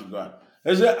giving unto God.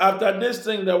 He said, after this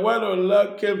thing, the word of the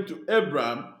Lord came to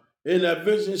Abraham in a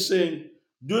vision, saying,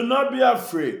 do not be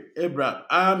afraid, Abraham.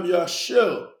 I am your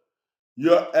shield,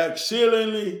 your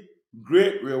exceedingly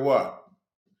great reward.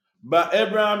 But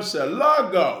Abraham said,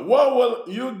 Lord God, what will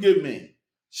you give me?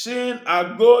 Seeing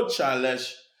I go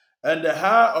childless, and the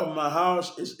heir of my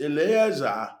house is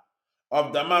Eliezer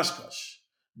of Damascus.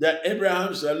 Then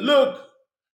Abraham said, look,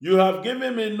 you have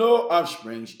given me no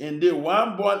offspring. Indeed,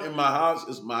 one born in my house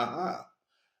is my heir.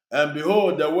 And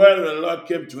behold, the word of the Lord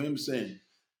came to him, saying,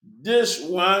 this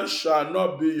one shall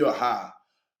not be your heir,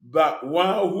 but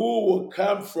one who will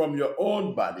come from your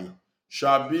own body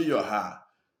shall be your heir.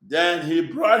 Then he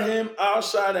brought him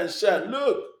outside and said,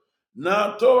 look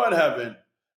now toward heaven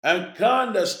and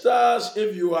count the stars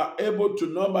if you are able to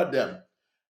number them.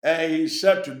 And he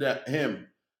said to him,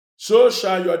 so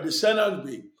shall your descendants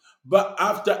be. But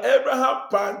after Abraham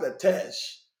passed the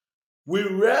test, we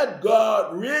read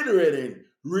God reiterating,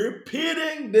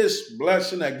 repeating this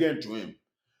blessing again to him,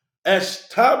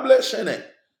 establishing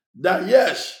it that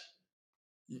yes,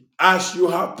 as you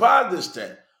have passed this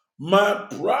test, my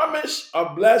promise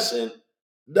of blessing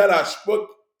that I spoke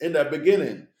in the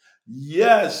beginning,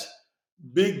 yes,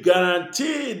 be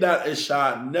guaranteed that it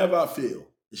shall never fail.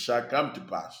 It shall come to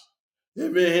pass.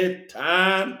 Even if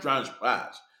time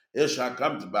transpires, it shall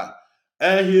come to pass.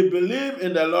 And he believed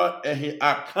in the Lord and he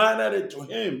accounted it to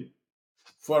him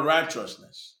for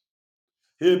righteousness.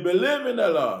 He believed in the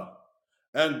Lord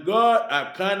and God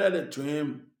accounted it to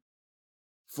him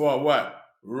for what?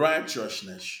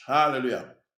 Righteousness.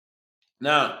 Hallelujah.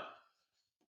 Now,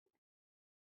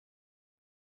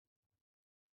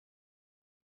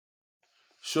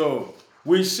 so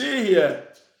we see here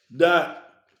that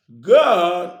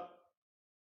God,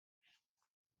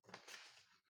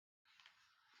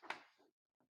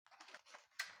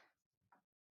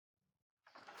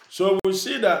 so we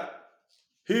see that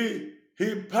he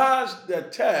passed the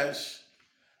test,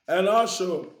 and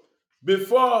also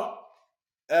before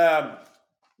um,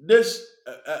 this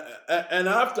and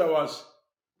afterwards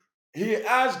he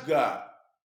asked God,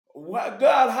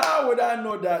 God, how would I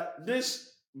know that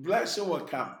this blessing will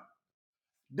come?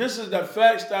 This is the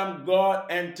first time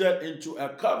God entered into a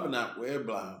covenant with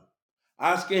Abraham,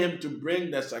 asking him to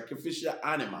bring the sacrificial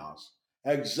animals,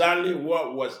 exactly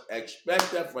what was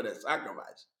expected for the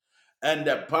sacrifice. And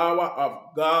the power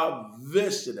of God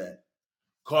visited,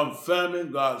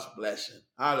 confirming God's blessing.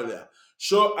 Hallelujah.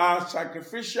 So our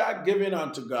sacrificial giving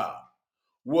unto God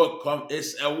will come,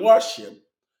 it's a worship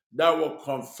that will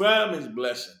confirm his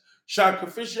blessing.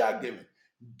 Sacrificial giving,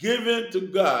 given to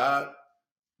God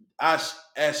as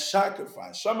a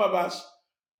sacrifice. Some of us,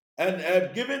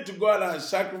 and giving to God as a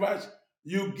sacrifice,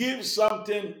 you give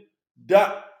something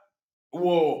that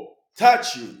will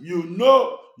touch you. You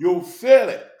know, you feel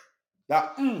it.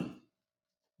 That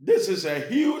this is a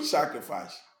huge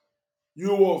sacrifice.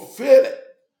 You will feel it.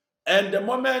 And the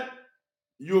moment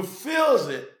you feel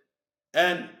it,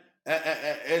 and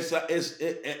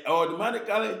it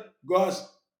automatically God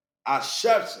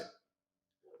accepts it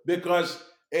because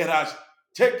It has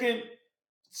taken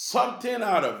something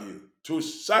out of you to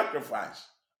sacrifice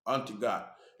unto God.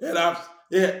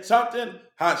 Something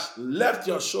has left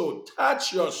your soul,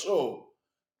 touched your soul,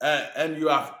 and you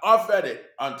have offered it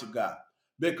unto God.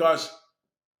 Because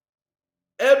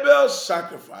Abel's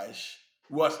sacrifice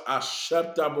was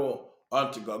acceptable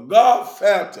unto God. God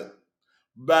felt it.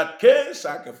 But Cain's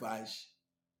sacrifice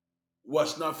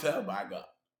was not felt by God.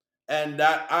 And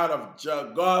that out of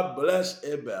joy, God blessed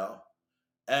Abel,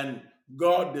 and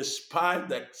God despised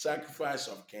the sacrifice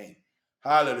of Cain.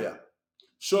 Hallelujah.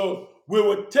 So we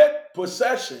will take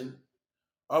possession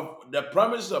of the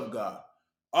promise of God,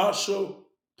 also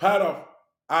part of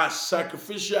our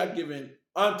sacrificial giving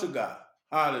unto God.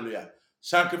 Hallelujah.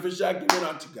 Sacrificial giving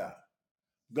unto God.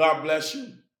 God bless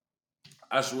you.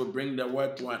 As we bring the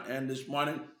word to an end this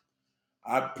morning,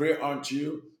 I pray unto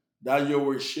you that you will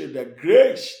receive the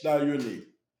grace that you need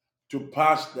to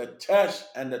pass the tests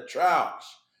and the trials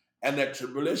and the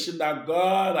tribulation that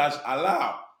God has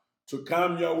allowed to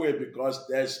come your way, because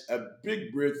there's a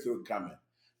big breakthrough coming.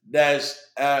 There's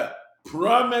a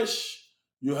promise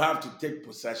you have to take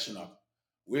possession of.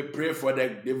 We pray for the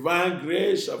divine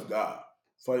grace of God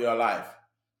for your life,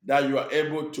 that you are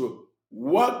able to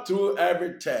walk through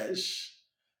every test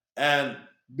and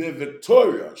be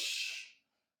victorious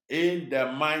in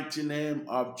the mighty name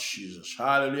of Jesus.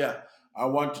 Hallelujah. I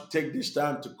want to take this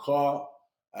time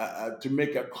to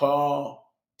make a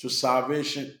call to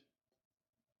salvation.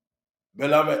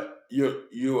 Beloved,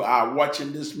 you are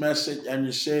watching this message and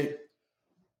you say,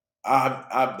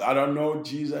 I don't know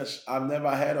Jesus. I've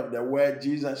never heard of the word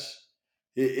Jesus.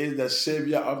 He is the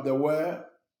Savior of the world.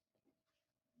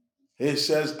 He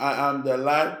says, I am the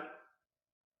light.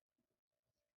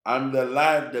 I'm the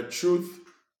light, the truth.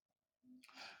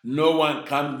 No one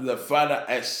comes to the Father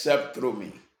except through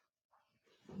me.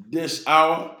 This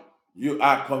hour, you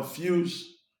are confused.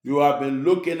 You have been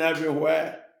looking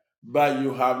everywhere, but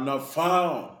you have not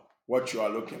found what you are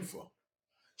looking for.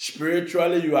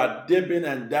 Spiritually, you are dipping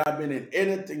and dabbing in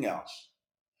anything else.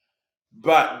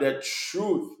 But the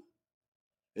truth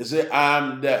is that I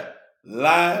am the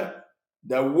life,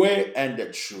 the way, and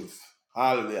the truth.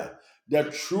 Hallelujah. The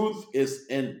truth is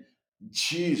in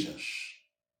Jesus.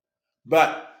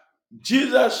 But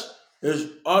Jesus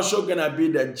is also going to be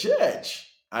the judge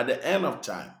at the end of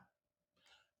time.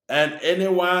 And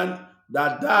anyone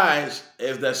that dies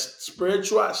is the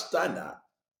spiritual standard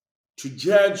to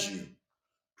judge you,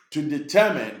 to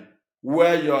determine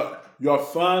where your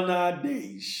final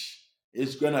days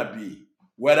is going to be,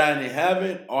 whether in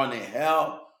heaven or in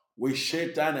hell with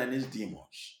Satan and his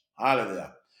demons.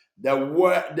 Hallelujah.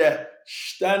 The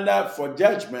standard for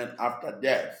judgment after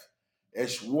death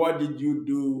is, what did you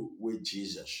do with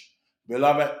Jesus?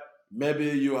 Beloved, maybe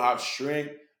you have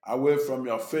shrink away from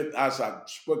your faith, as I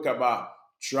spoke about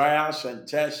trials and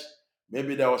tests.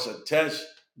 Maybe there was a test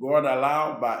God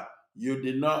allowed, but you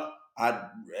did not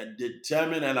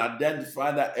determine and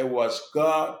identify that it was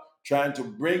God trying to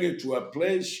bring you to a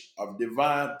place of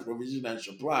divine provision and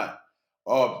supply,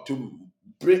 or to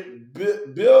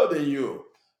build in you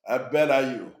a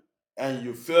better you, and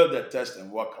you fail the test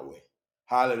and walk away.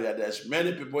 Hallelujah. There's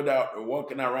many people that are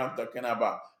walking around talking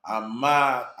about, I'm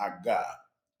mad at God.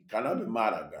 You cannot be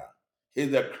mad at God.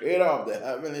 He's the creator of the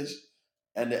heavens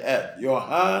and the earth. Your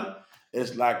hand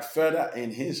is like feather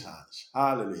in his hands.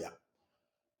 Hallelujah.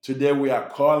 Today we are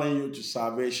calling you to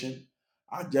salvation.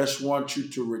 I just want you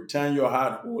to return your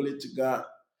heart wholly to God,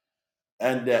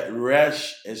 and the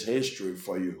rest is history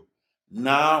for you,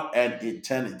 now and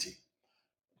eternity.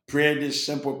 Pray this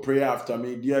simple prayer after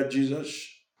me. Dear Jesus,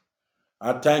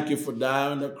 I thank you for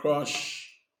dying on the cross.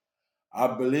 I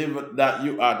believe that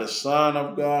you are the Son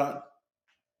of God.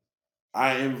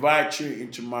 I invite you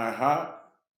into my heart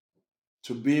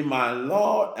to be my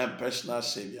Lord and personal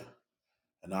Savior.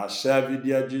 And I'll serve you,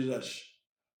 dear Jesus,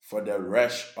 for the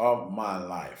rest of my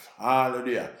life.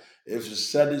 Hallelujah. If you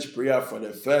said this prayer for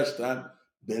the first time,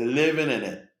 believing in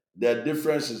it. The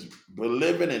difference is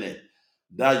believing in it,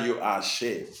 that you are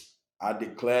saved. I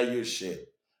declare you saved.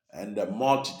 And the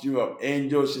multitude of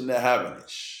angels in the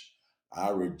heavens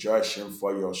are rejoicing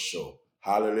for your soul.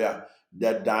 Hallelujah.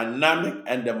 The dynamic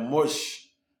and the most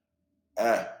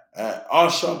uh,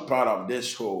 awesome part of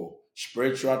this whole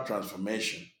spiritual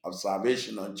transformation of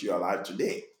salvation unto your life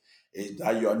today is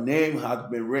that your name has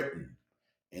been written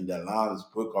in the Lamb's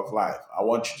Book of Life. I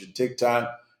want you to take time,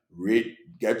 read,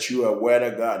 get you a word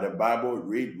of God, the Bible,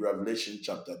 read Revelation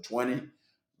chapter 20,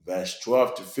 verse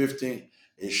 12 to 15.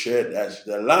 It shared as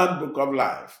the Lamb's Book of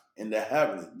Life in the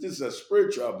heavens. This is a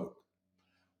spiritual book.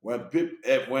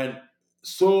 When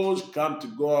souls come to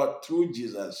God through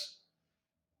Jesus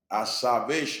as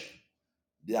salvation,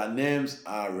 their names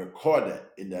are recorded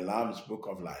in the Lamb's Book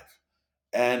of Life.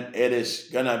 And it is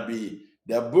going to be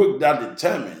the book that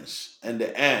determines in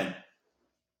the end,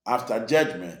 after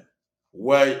judgment,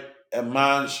 where a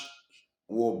man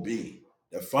will be,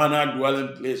 the final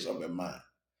dwelling place of a man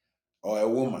or a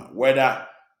woman, whether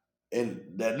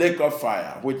in the lake of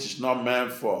fire, which is not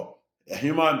meant for a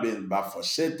human being, but for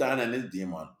Satan and his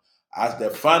demon, as the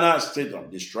final state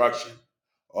of destruction,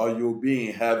 or you'll be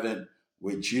in heaven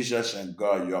with Jesus and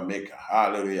God, your maker.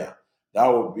 Hallelujah. That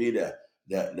will be the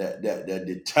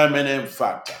determining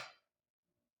factor.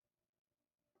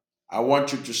 I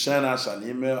want you to send us an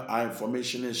email. Our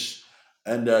information is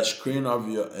in the screen of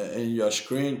your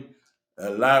screen.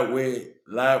 Lightway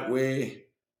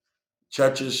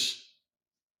churches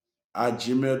at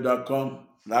gmail.com.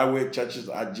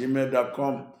 Lightwaychurches at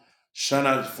gmail.com. Send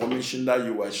us information that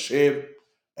you were saved,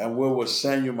 and we will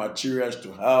send you materials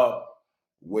to help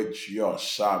with your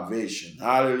salvation.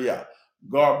 Hallelujah.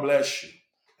 God bless you.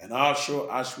 And also,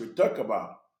 as we talk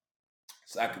about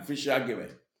sacrificial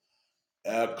giving,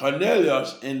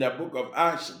 Cornelius in the book of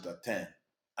Acts chapter 10,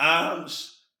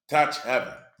 arms touch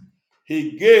heaven.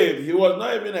 He gave, he was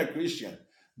not even a Christian.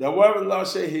 The word of the Lord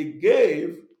said he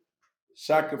gave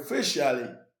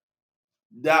sacrificially,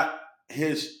 that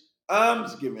his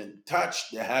alms giving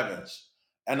touched the heavens,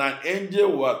 and an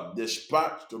angel was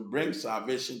dispatched to bring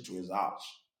salvation to his house.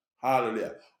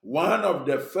 Hallelujah. One of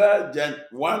the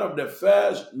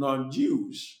first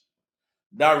non-Jews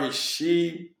that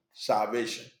received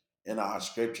salvation in our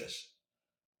scriptures.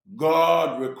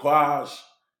 God requires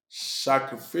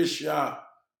sacrificial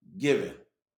giving,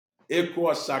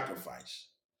 equal sacrifice,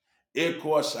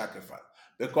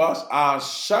 because our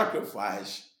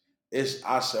sacrifice is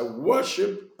as a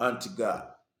worship unto God.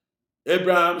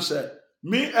 Abraham said,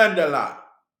 me and the Lord,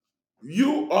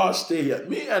 you all stay here.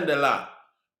 Me and the Lord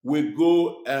will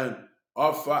go and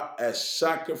offer a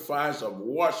sacrifice of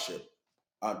worship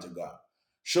unto God.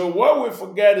 So what we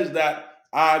forget is that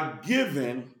our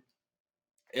giving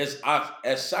is as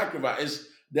a sacrifice. It's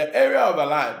the area of our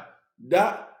life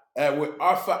that we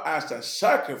offer as a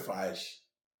sacrifice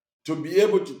to be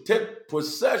able to take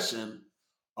possession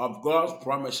of God's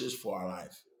promises for our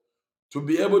life. To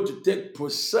be able to take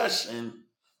possession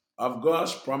of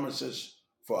God's promises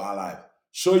for our life.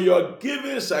 So your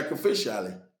giving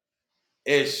sacrificially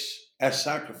is a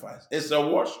sacrifice. It's a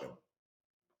worship.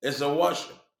 It's a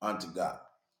worship unto God.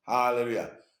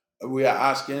 Hallelujah. We are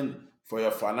asking for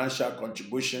your financial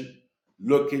contribution.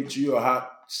 Look into your heart,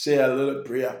 say a little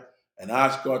prayer, and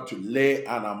ask God to lay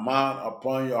an amount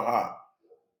upon your heart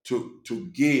to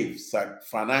give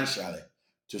financially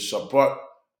to support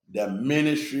the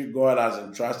ministry God has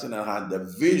entrusted and had the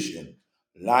vision,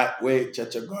 Lightway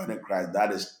Church of God in Christ,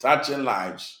 that is touching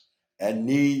lives and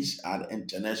needs at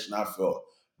international field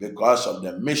because of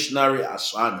the missionary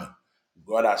assignment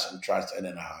God has entrusted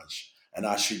in our hands. And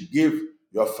as you give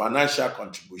your financial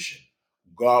contribution,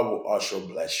 God will also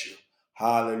bless you.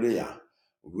 Hallelujah.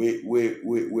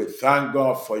 We thank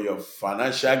God for your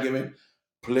financial giving.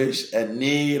 Place a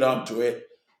need unto it.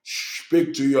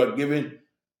 Speak to your giving.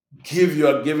 Give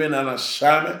your giving an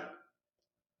assignment.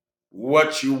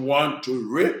 What you want to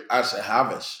reap as a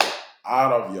harvest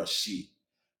out of your seed.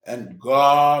 And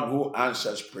God, who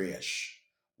answers prayers,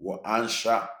 will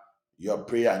answer your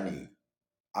prayer need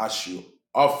as you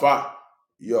offer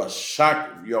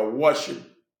your worship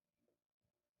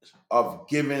of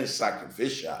giving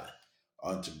sacrificially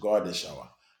unto God this hour.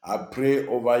 I pray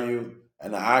over you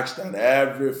and I ask that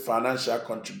every financial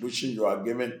contribution you are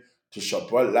giving to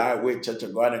support Lightway Church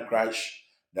of God in Christ,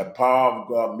 the power of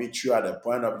God meet you at the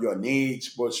point of your needs,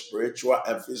 both spiritual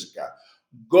and physical.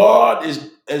 God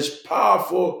is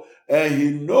powerful and He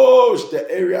knows the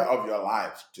area of your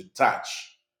life to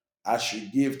touch as you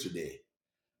give today.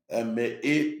 And may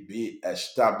it be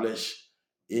established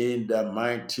in the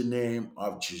mighty name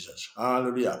of Jesus.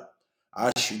 Hallelujah.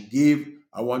 As you give,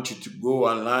 I want you to go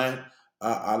online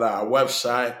at our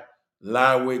website,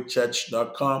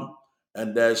 livewaychurch.com,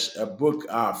 and there's a book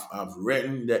I've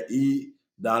written,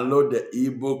 download the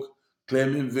ebook,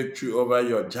 Claiming Victory Over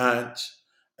Your Giants,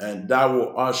 and that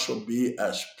will also be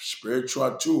a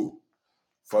spiritual tool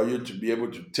for you to be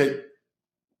able to take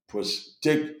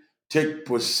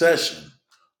possession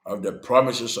of the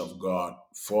promises of God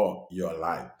for your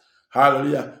life.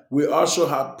 Hallelujah. We also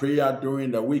have prayer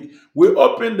during the week. We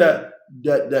open the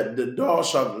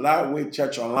doors of Lightway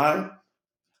Church Online,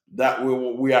 that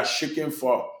we are seeking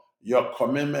for your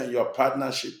commitment, your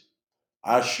partnership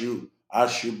as you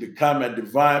become a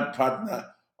divine partner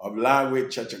of Lightway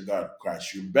Church of God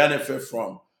Christ. You benefit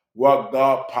from what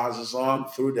God passes on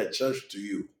through the church to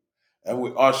you. And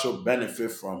we also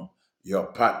benefit from your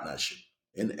partnership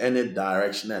in any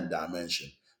direction and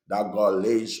dimension that God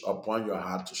lays upon your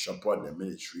heart to support the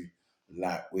ministry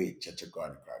like we Church of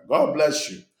God in Christ. God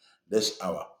bless you this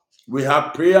hour. We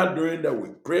have prayer during the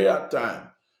week, prayer time.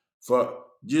 For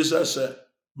Jesus said,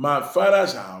 my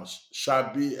Father's house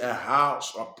shall be a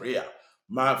house of prayer.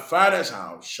 My Father's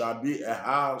house shall be a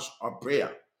house of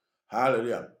prayer.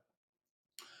 Hallelujah.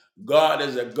 God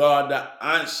is a God that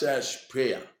answers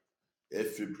prayer.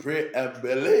 If you pray and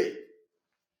believe.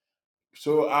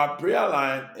 So our prayer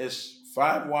line is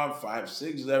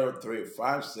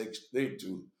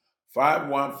 515-603-5632.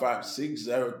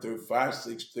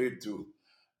 515-603-5632.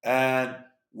 And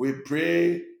we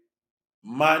pray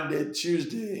Monday,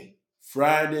 Tuesday,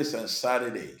 Fridays, and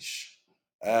Saturdays,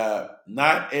 9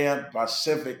 a.m.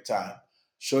 Pacific time.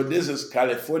 So this is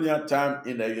California time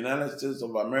in the United States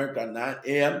of America, 9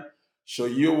 a.m. So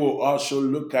you will also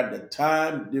look at the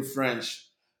time difference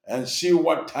and see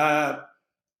what time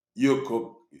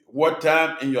what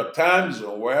time in your time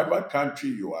zone, wherever country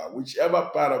you are, whichever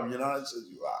part of the United States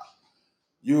you are,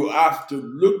 you have to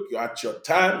look at your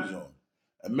time zone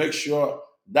and make sure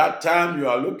that time you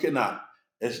are looking at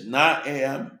is 9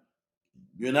 a.m.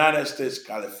 United States,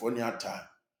 California time.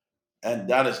 And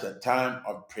that is the time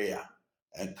of prayer.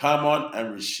 And come on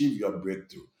and receive your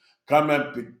breakthrough. Come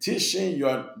and petition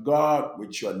your God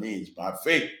with your needs by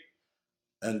faith.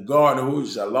 And God, who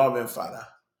is a loving Father,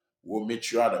 will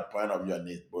meet you at the point of your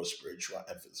need, both spiritual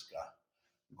and physical.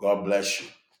 God bless you.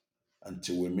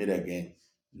 Until we meet again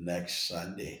next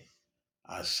Sunday,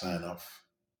 I sign off.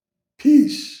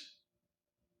 Peace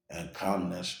and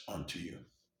calmness unto you.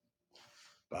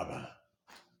 Bye bye.